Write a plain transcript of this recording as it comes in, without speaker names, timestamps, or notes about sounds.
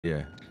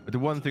Yeah. But the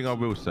one thing I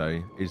will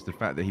say is the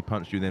fact that he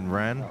punched you and then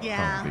ran.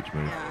 Yeah. Kind of a bitch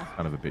move. Yeah.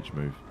 Kind of a bitch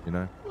move, you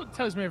know? Well, it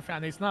tells me everything I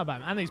need to know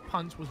about him. And his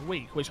punch was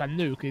weak, which I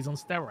knew because he's on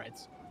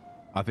steroids.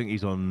 I think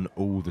he's on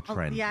all the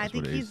trend. Yeah, I That's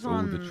what think it he's is.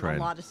 on all the trend.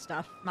 a lot of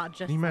stuff, not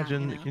just Can you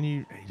imagine? that, you know? Can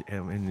you? I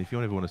mean, if you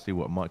ever want to see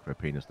what a micro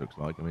penis looks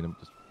like, I mean,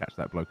 just catch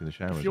that bloke in the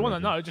shower. If you want to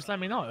know, just let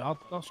me know.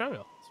 I'll show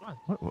you. It's fine.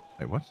 What?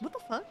 Wait, what? What the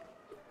fuck?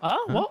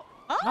 What?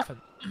 Huh?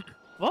 Nothing.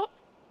 What?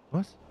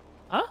 What?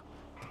 Huh?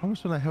 I was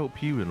trying to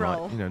help you and,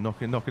 like, you know,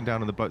 knocking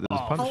down on the bloke that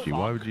just punched you.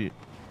 Why would you?